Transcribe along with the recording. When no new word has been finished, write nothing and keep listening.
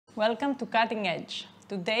Welcome to Cutting Edge.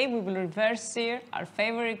 Today we will reverse sear our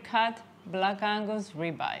favorite cut, Black Angus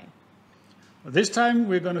ribeye. This time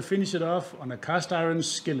we're going to finish it off on a cast iron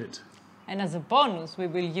skillet. And as a bonus we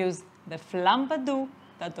will use the Flambadou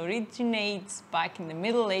that originates back in the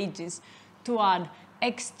Middle Ages to add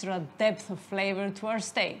extra depth of flavor to our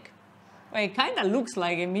steak. Well, it kind of looks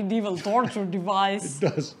like a medieval torture device.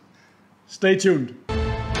 It does. Stay tuned.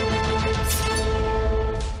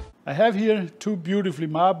 I have here two beautifully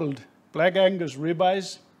marbled Black Angus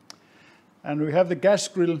ribeyes, and we have the gas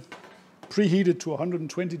grill preheated to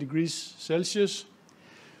 120 degrees Celsius.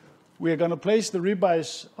 We are going to place the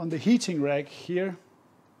ribeyes on the heating rack here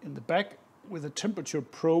in the back with a temperature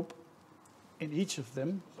probe in each of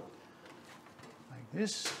them, like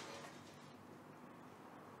this.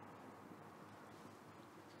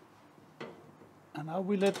 And now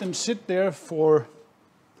we let them sit there for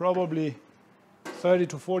probably 30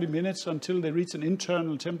 to 40 minutes until they reach an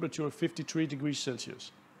internal temperature of 53 degrees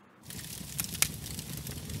Celsius.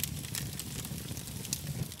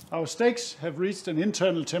 Our steaks have reached an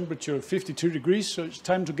internal temperature of 52 degrees, so it's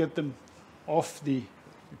time to get them off the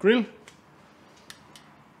grill.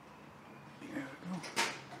 There we go.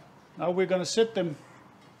 Now we're going to set them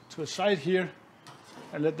to a side here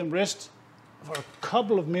and let them rest for a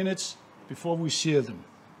couple of minutes before we sear them.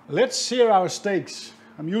 Let's sear our steaks.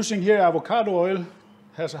 I'm using here avocado oil,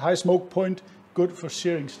 has a high smoke point, good for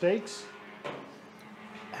searing steaks.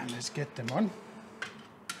 And let's get them on.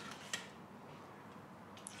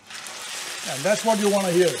 And that's what you want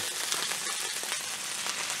to hear.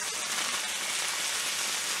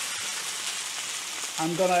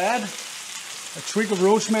 I'm going to add a twig of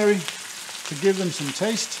rosemary to give them some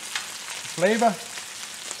taste, flavor.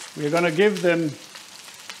 We're going to give them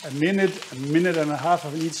a minute and a half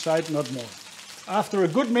on each side, not more. After a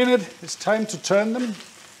good minute, it's time to turn them.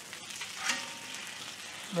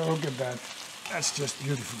 Look at that. That's just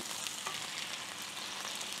beautiful.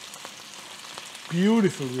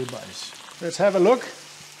 Beautiful ribeyes. Let's have a look.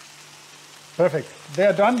 Perfect.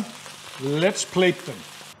 They're done. Let's plate them.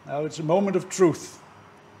 Now it's a moment of truth.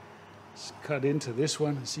 Let's cut into this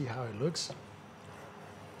one and see how it looks.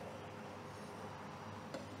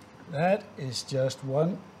 That is just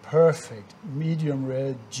one perfect, medium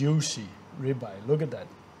rare, juicy ribeye. Look at that.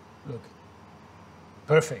 Look.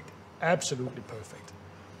 Perfect. Absolutely perfect.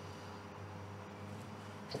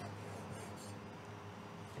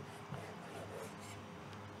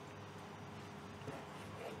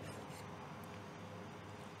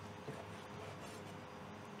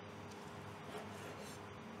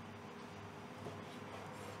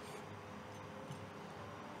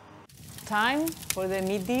 Time for the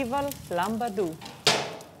medieval Flambadou.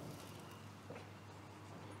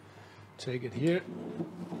 Take it here.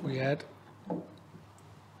 We add a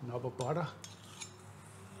knob of butter.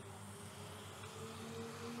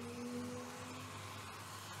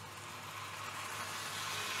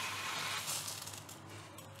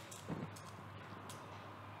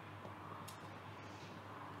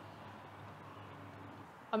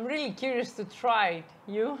 I'm really curious to try it.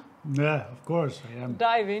 You? Yeah, of course I am.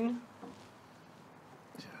 Dive in.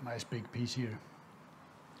 A nice big piece here.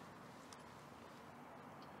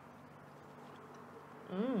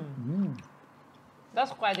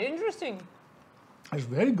 That's quite interesting. It's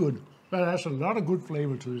very good. That has a lot of good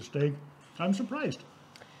flavor to the steak. I'm surprised.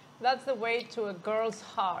 That's the way to a girl's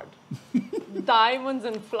heart. Diamonds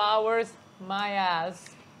and flowers, my ass.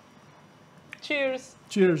 Cheers.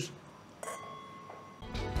 Cheers.